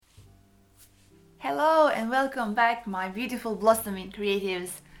Hello and welcome back, my beautiful blossoming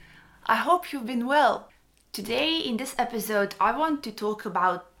creatives. I hope you've been well. Today in this episode I want to talk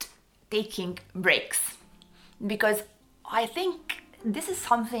about taking breaks, because I think this is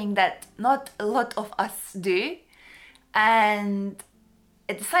something that not a lot of us do, and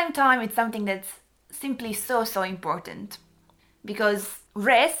at the same time it's something that's simply so important, because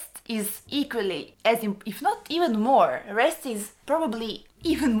rest is equally if not even more, rest is probably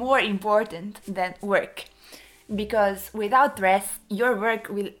even more important than work, because without rest your work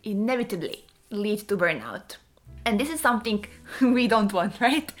will inevitably lead to burnout. And this is something we don't want,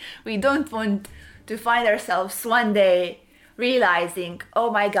 right? We don't want to find ourselves one day realizing,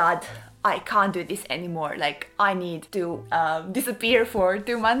 oh my god, I can't do this anymore, like I need to disappear for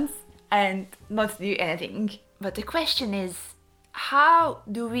 2 months and not do anything. But the question is, how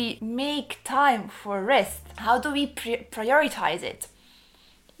do we make time for rest? How do we prioritize it?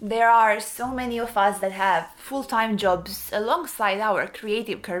 There are so many of us that have full-time jobs alongside our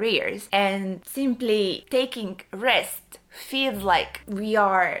creative careers, and simply taking rest feels like we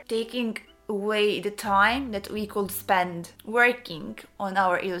are taking away the time that we could spend working on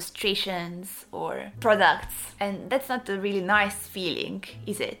our illustrations or products. And that's not a really nice feeling,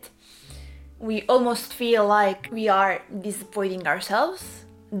 is it? We almost feel like we are disappointing ourselves,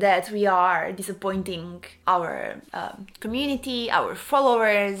 that we are disappointing our community, our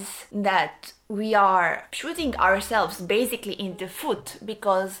followers, that we are shooting ourselves basically in the foot,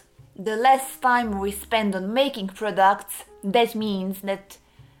 because the less time we spend on making products, that means that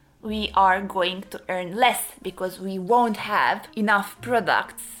we are going to earn less, because we won't have enough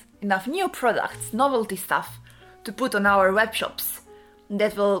new products, novelty stuff to put on our web shops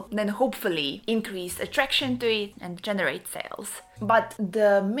that will then hopefully increase attraction to it and generate sales. But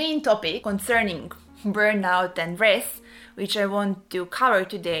the main topic concerning burnout and rest, which I want to cover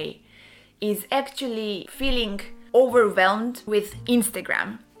today, is actually feeling overwhelmed with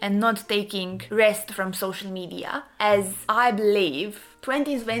Instagram and not taking rest from social media, as I believe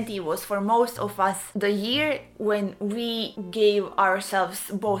 2020 was for most of us the year when we gave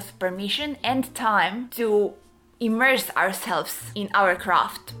ourselves both permission and time to immerse ourselves in our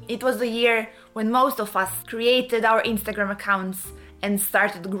craft. It was the year when most of us created our Instagram accounts and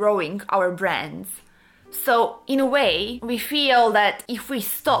started growing our brands. So in a way, we feel that if we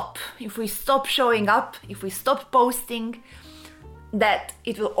stop showing up, if we stop posting, that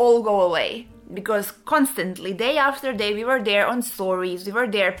it will all go away. Because constantly, day after day, we were there on stories, we were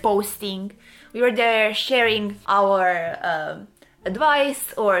there posting, we were there sharing our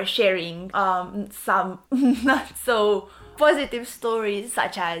advice or sharing some not so positive stories,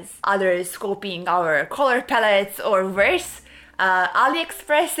 such as others copying our color palettes, or worse,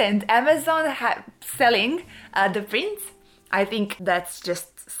 AliExpress and Amazon selling the prints. I think that's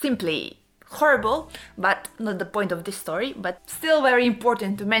just simply horrible, but not the point of this story, but still very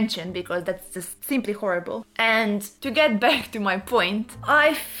important to mention, because that's just simply horrible. And to get back to my point,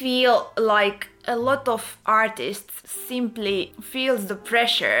 I feel like a lot of artists simply feels the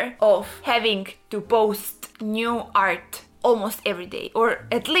pressure of having to post new art almost every day, or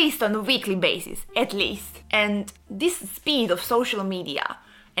at least on a weekly basis, at least. And this speed of social media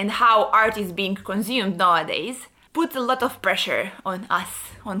and how art is being consumed nowadays puts a lot of pressure on us,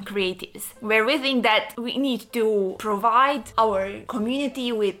 on creatives, where we think that we need to provide our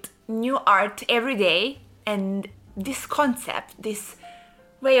community with new art every day. And this concept, this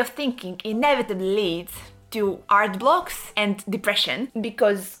way of thinking, inevitably leads to art blocks and depression,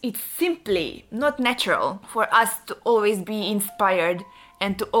 because it's simply not natural for us to always be inspired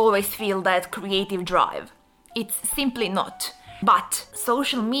and to always feel that creative drive. It's simply not. But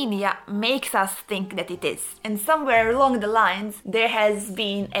social media makes us think that it is. And somewhere along the lines, there has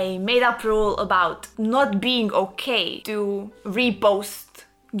been a made-up rule about not being okay to repost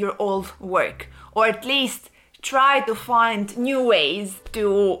your old work, or at least try to find new ways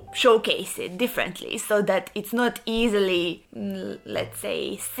to showcase it differently, so that it's not easily, let's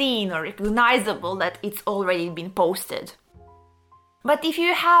say, seen or recognizable that it's already been posted. But if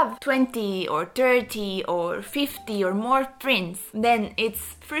you have 20 or 30 or 50 or more prints, then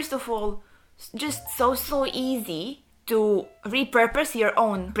it's first of all just so easy to repurpose your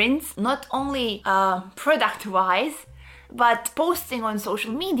own prints, not only product-wise, but posting on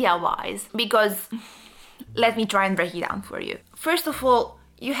social media-wise, because let me try and break it down for you. First of all,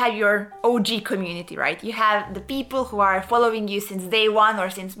 you have your OG community, right? You have the people who are following you since day one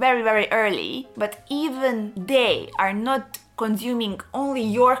or since very, very early, but even they are not consuming only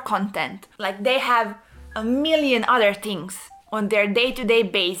your content. Like, they have a million other things on their day-to-day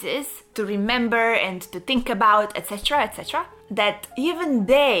basis to remember and to think about, etc., that even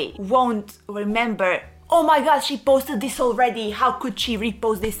they won't remember, oh my god, she posted this already, how could she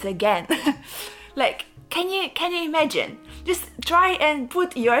repost this again? Like, can you imagine? Just try and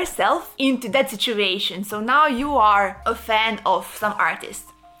put yourself into that situation. So now you are a fan of some artist,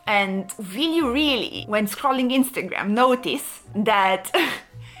 and will you really, when scrolling Instagram, notice that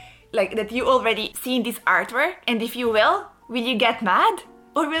like that you already seen this artwork? And if you will you get mad?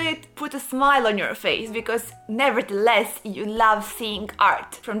 Or will it put a smile on your face because nevertheless you love seeing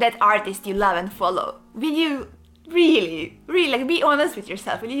art from that artist you love and follow? Will you really, like, be honest with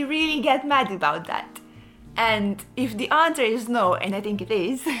yourself, will you really get mad about that? And if the answer is no, and I think it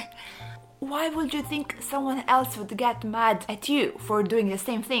is, why would you think someone else would get mad at you for doing the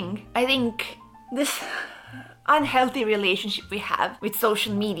same thing? I think this unhealthy relationship we have with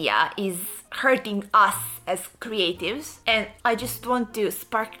social media is hurting us as creatives, and I just want to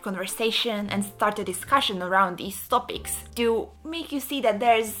spark a conversation and start a discussion around these topics to make you see that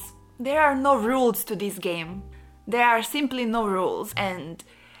there are no rules to this game. There are simply no rules, and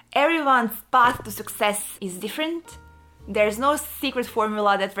everyone's path to success is different. There's no secret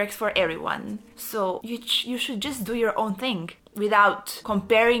formula that works for everyone. So you should just do your own thing without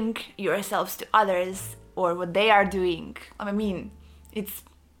comparing yourselves to others or what they are doing. I mean, it's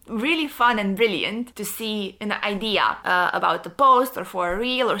really fun and brilliant to see an idea about a post or for a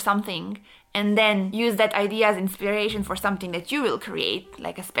reel or something, and then use that idea as inspiration for something that you will create,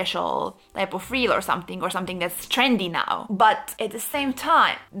 like a special type of reel or something that's trendy now. But at the same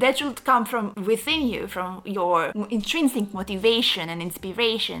time, that should come from within you, from your intrinsic motivation and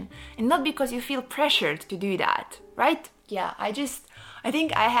inspiration, and not because you feel pressured to do that, right? Yeah, I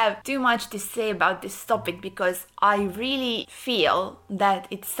think I have too much to say about this topic because I really feel that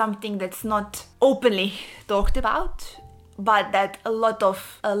it's something that's not openly talked about, but that a lot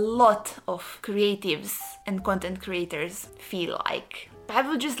of creatives and content creators feel like. I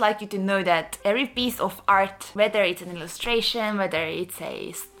would just like you to know that every piece of art, whether it's an illustration, whether it's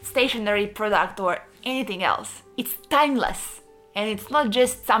a stationery product or anything else, it's timeless. And it's not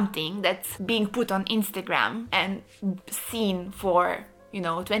just something that's being put on Instagram and seen for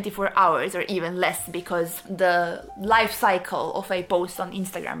 24 hours or even less, because the life cycle of a post on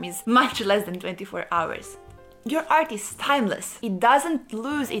Instagram is much less than 24 hours. Your art is timeless. It doesn't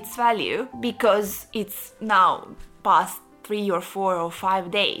lose its value because it's now past 3 or 4 or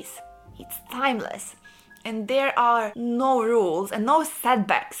 5 days. It's timeless. And there are no rules and no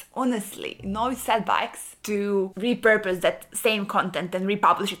setbacks, honestly, no setbacks to repurpose that same content and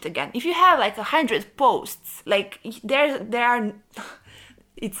republish it again. If you have like 100 posts, like there are...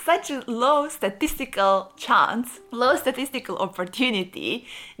 It's such a low statistical chance, low statistical opportunity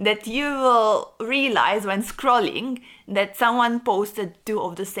that you will realize when scrolling that someone posted 2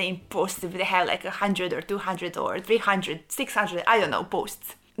 of the same posts if they have like 100 or 200 or 300, 600, I don't know,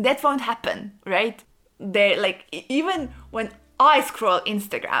 posts. That won't happen, right? Even when I scroll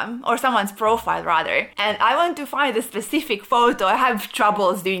Instagram or someone's profile rather, and I want to find a specific photo, I have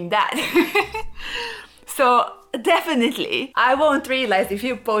troubles doing that. So definitely, I won't realize if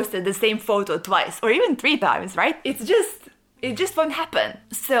you posted the same photo twice or even 3 times, right? It just won't happen.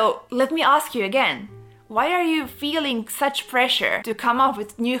 So let me ask you again, why are you feeling such pressure to come up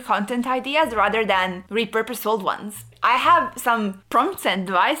with new content ideas rather than repurpose old ones? I have some prompts and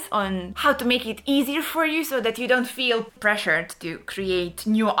advice on how to make it easier for you so that you don't feel pressured to create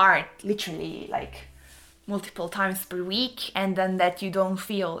new art literally like multiple times per week, and then that you don't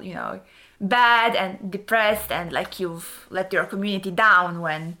feel, bad and depressed and like you've let your community down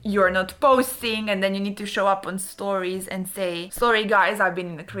when you're not posting, and then you need to show up on stories and say, sorry guys, I've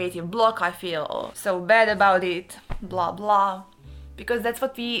been in a creative block, I feel so bad about it, blah blah. Because that's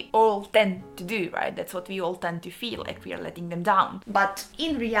what we all tend to do, right? That's what we all tend to feel, like we are letting them down. But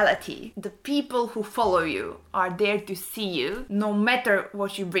in reality, the people who follow you are there to see you no matter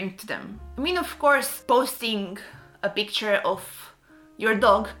what you bring to them. I mean, of course, posting a picture of your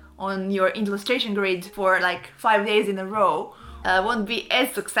dog on your illustration grid for like 5 days in a row won't be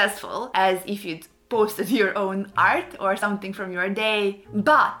as successful as if you'd posted your own art or something from your day.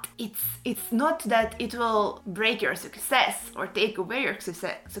 But it's not that it will break your success or take away your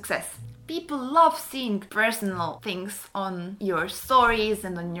success. People love seeing personal things on your stories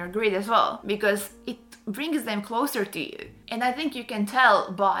and on your grid as well, because it brings them closer to you. And I think you can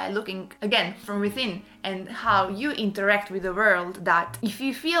tell by looking again from within and how you interact with the world that if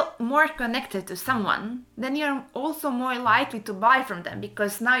you feel more connected to someone, then you're also more likely to buy from them,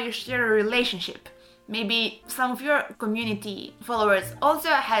 because now you share a relationship. Maybe some of your community followers also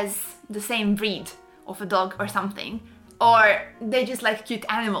has the same breed of a dog or something, or they just like cute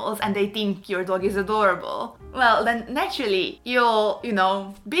animals and they think your dog is adorable, well, then naturally you'll,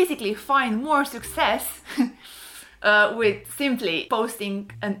 basically find more success with simply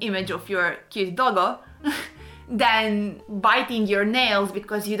posting an image of your cute doggo than biting your nails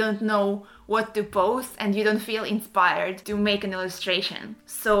because you don't know what to post and you don't feel inspired to make an illustration.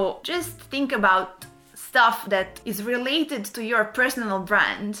 So just think about stuff that is related to your personal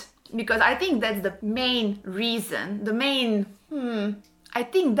brand, because I think that's the main reason, I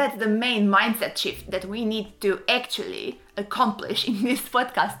think that's the main mindset shift that we need to actually accomplish in this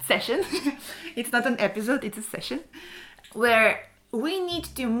podcast session. It's not an episode, it's a session, where we need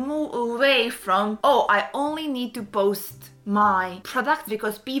to move away from, I only need to post my products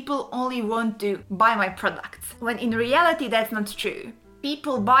because people only want to buy my products. When in reality, that's not true.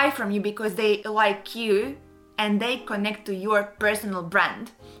 People buy from you because they like you and they connect to your personal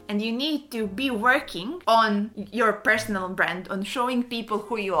brand. And you need to be working on your personal brand, on showing people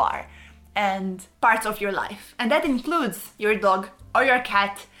who you are and parts of your life. And that includes your dog or your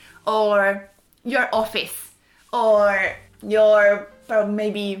cat or your office or your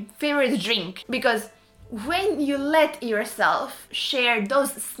maybe favorite drink. Because when you let yourself share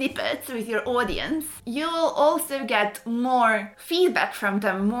those snippets with your audience, you'll also get more feedback from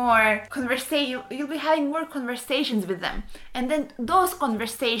them, more conversation. You'll be having more conversations with them. And then those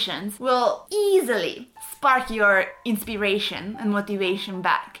conversations will easily spark your inspiration and motivation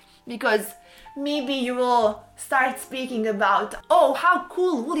back. Because maybe you will start speaking about, how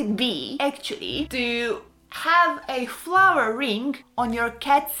cool would it be actually to have a flower ring on your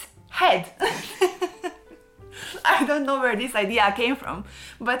cat's head. I don't know where this idea came from,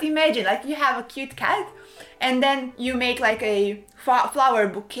 but imagine like you have a cute cat and then you make like a flower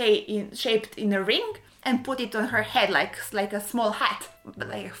bouquet shaped in a ring and put it on her head like a small hat, but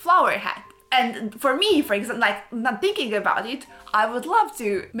like a flower hat. And for me, for example, like not thinking about it, I would love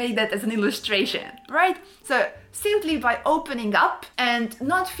to make that as an illustration, right? So simply by opening up and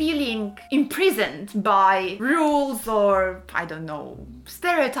not feeling imprisoned by rules or, I don't know,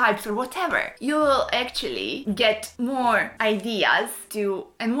 stereotypes or whatever, you will actually get more ideas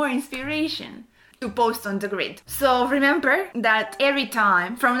and more inspiration to post on the grid. So remember that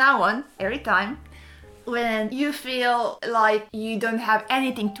from now on, every time, when you feel like you don't have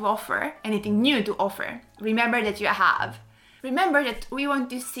anything to offer, anything new to offer, remember that you have. Remember that we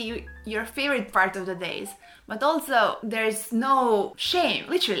want to see your favorite part of the days, but also there's no shame,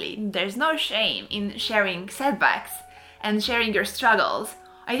 literally, there's no shame in sharing setbacks and sharing your struggles.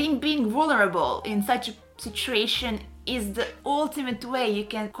 I think being vulnerable in such a situation is the ultimate way you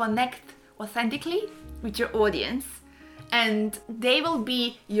can connect authentically with your audience, and they will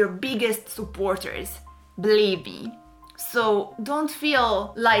be your biggest supporters. Believe me. So don't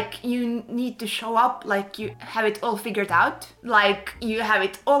feel like you need to show up like you have it all figured out, like you have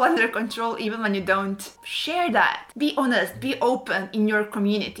it all under control even when you don't. Share that. Be honest, be open in your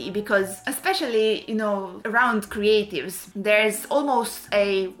community, because especially, around creatives, there's almost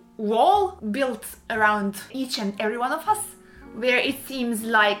a wall built around each and every one of us, where it seems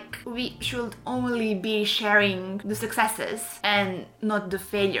like we should only be sharing the successes and not the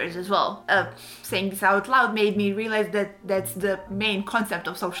failures as well. Saying this out loud made me realize that that's the main concept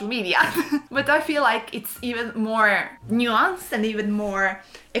of social media. But I feel like it's even more nuanced and even more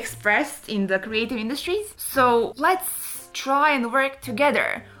expressed in the creative industries. So let's try and work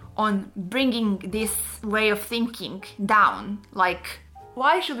together on bringing this way of thinking down. Like,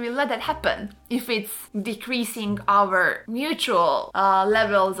 why should we let that happen if it's decreasing our mutual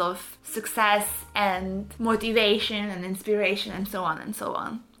levels of success and motivation and inspiration and so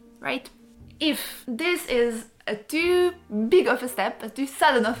on, right? If this is too big of a step, too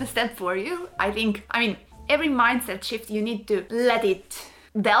sudden of a step for you, I mean, every mindset shift, you need to let it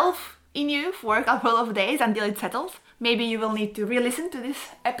delve in you for a couple of days until it settles. Maybe you will need to re-listen to this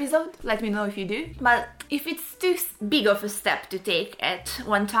episode. Let me know if you do. But if it's too big of a step to take at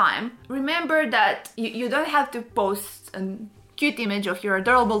one time, remember that you don't have to post a cute image of your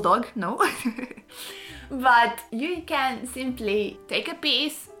adorable dog, no. But you can simply take a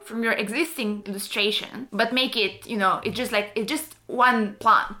piece from your existing illustration, but make it, it's just one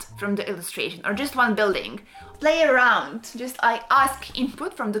plant from the illustration or just one building. Play around, just ask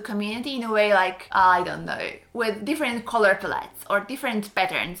input from the community in a way like, I don't know, with different color palettes or different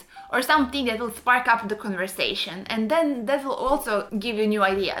patterns or something that will spark up the conversation, and then that will also give you new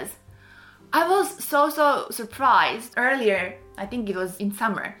ideas. I was so surprised earlier, I think it was in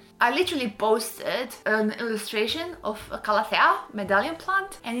summer. I literally posted an illustration of a calathea medallion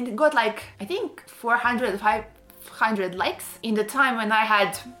plant and it got 400, 500 likes in the time when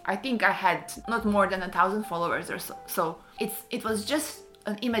I think I had not more than 1,000 followers or so. So it was just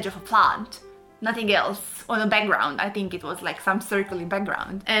an image of a plant, nothing else on a background. I think it was like some circly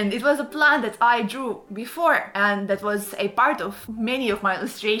background. And it was a plant that I drew before, and that was a part of many of my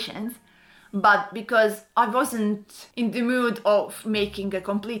illustrations. But because I wasn't in the mood of making a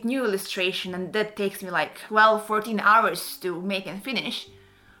complete new illustration, and that takes me like 12, 14 hours to make and finish,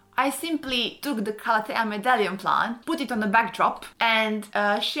 I simply took the Calathea medallion plant, put it on the backdrop, and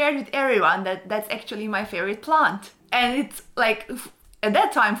shared with everyone that that's actually my favorite plant. And it's like, at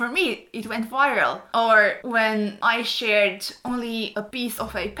that time, for me, it went viral. Or when I shared only a piece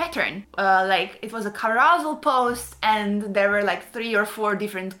of a pattern, like it was a carousel post and there were like 3 or 4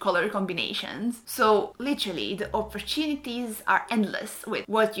 different color combinations. So literally, the opportunities are endless with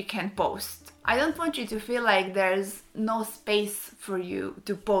what you can post. I don't want you to feel like there's no space for you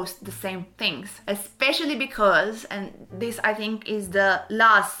to post the same things, especially because, and this I think is the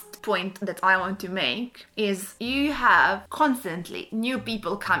last point that I want to make, is you have constantly new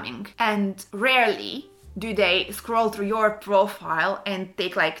people coming, and rarely do they scroll through your profile and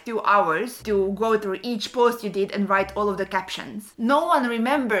take like 2 hours to go through each post you did and write all of the captions. No one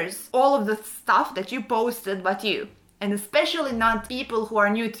remembers all of the stuff that you posted but you. And especially not people who are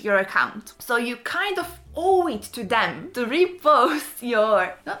new to your account. So you kind of owe it to them to repost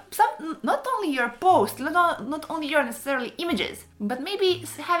your, not only your post, not only your necessarily images, but maybe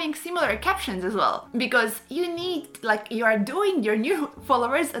having similar captions as well. Because you need, like, you are doing your new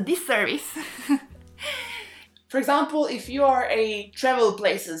followers a disservice. For example, if you are a travel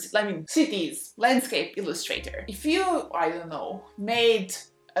places, cities, landscape illustrator, if you, made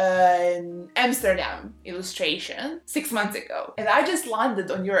an Amsterdam illustration 6 months ago and I just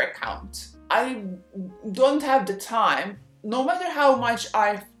landed on your account, I don't have the time, no matter how much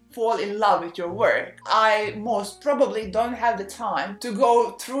I fall in love with your work, I most probably don't have the time to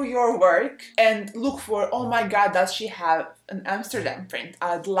go through your work and look for, oh my god, does she have an Amsterdam print?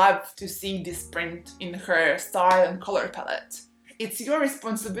 I'd love to see this print in her style and color palette. It's your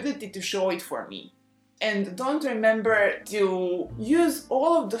responsibility to show it for me. And don't remember to use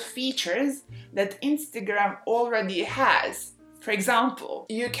all of the features that Instagram already has. For example,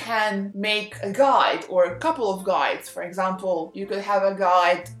 you can make a guide or a couple of guides. For example, you could have a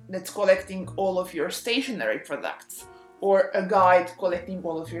guide that's collecting all of your stationery products, or a guide collecting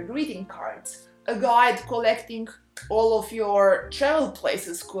all of your greeting cards, a guide collecting all of your travel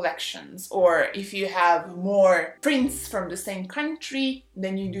places collections, or if you have more prints from the same country,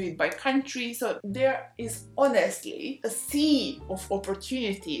 then you do it by country. So there is honestly a sea of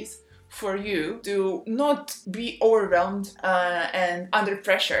opportunities for you to not be overwhelmed and under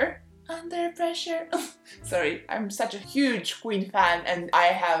pressure. Sorry, I'm such a huge Queen fan, and I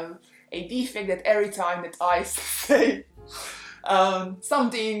have a defect that every time that I say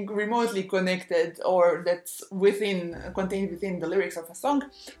something remotely connected or that's contained within the lyrics of a song,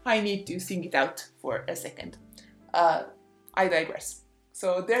 I need to sing it out for a second. I digress.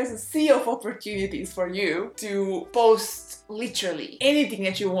 So there's a sea of opportunities for you to post literally anything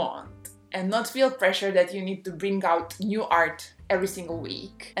that you want and not feel pressure that you need to bring out new art every single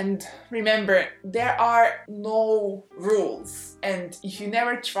week. And remember, there are no rules, and if you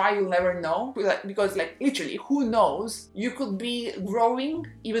never try, you'll never know, because literally, who knows, you could be growing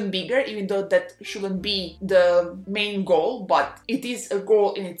even bigger, even though that shouldn't be the main goal, but it is a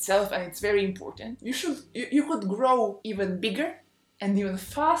goal in itself and it's very important. You could grow even bigger and even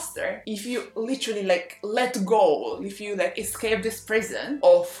faster if you literally let go, if you escape this prison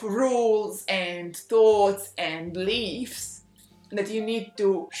of rules and thoughts and beliefs that you need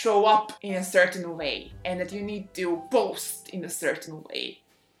to show up in a certain way and that you need to post in a certain way.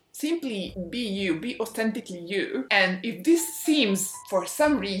 Simply be you, be authentically you. And if this seems for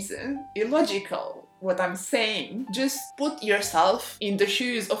some reason illogical, what I'm saying, just put yourself in the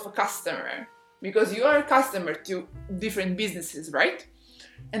shoes of a customer, because you are a customer to different businesses, right?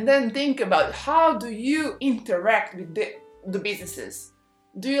 And then think about, how do you interact with the businesses?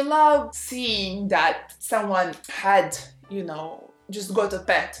 Do you love seeing that someone had, just got a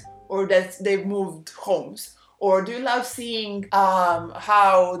pet, or that they've moved homes? Or do you love seeing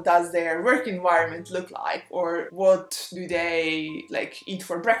how does their work environment look like? Or what do they eat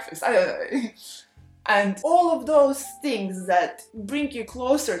for breakfast? I don't know. And all of those things that bring you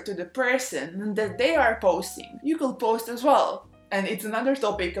closer to the person that they are posting, you could post as well. And it's another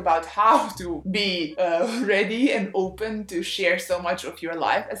topic about how to be ready and open to share so much of your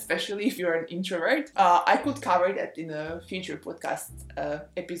life, especially if you're an introvert. I could cover that in a future podcast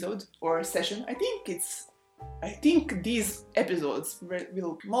episode or session. I think it's I think these episodes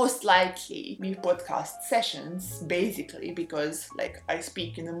will most likely be podcast sessions, basically, because like I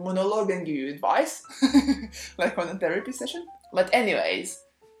speak in a monologue and give you advice, like on a therapy session. But anyways,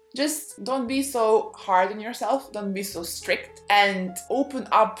 just don't be so hard on yourself, don't be so strict, and open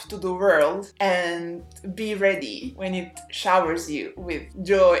up to the world and be ready when it showers you with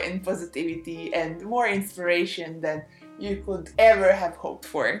joy and positivity and more inspiration than you could ever have hoped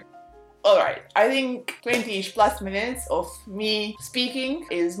for. Alright, I think 20-ish plus minutes of me speaking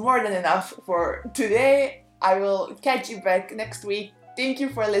is more than enough for today. I will catch you back next week. Thank you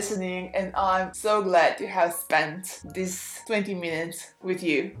for listening, and I'm so glad to have spent this 20 minutes with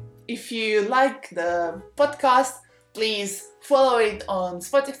you. If you like the podcast, please follow it on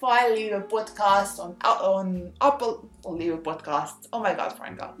Spotify, leave a podcast on Apple, leave a podcast. Oh my god,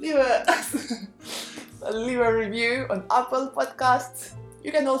 Franca. Leave a review on Apple Podcasts.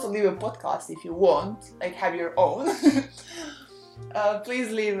 You can also leave a podcast if you want, like have your own.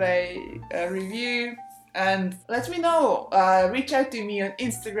 Please leave a review and let me know. Reach out to me on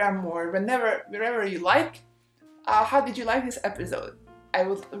Instagram or wherever you like. How did you like this episode? I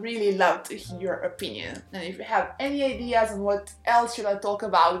would really love to hear your opinion. And if you have any ideas on what else should I talk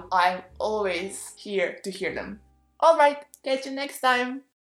about, I'm always here to hear them. Alright, catch you next time.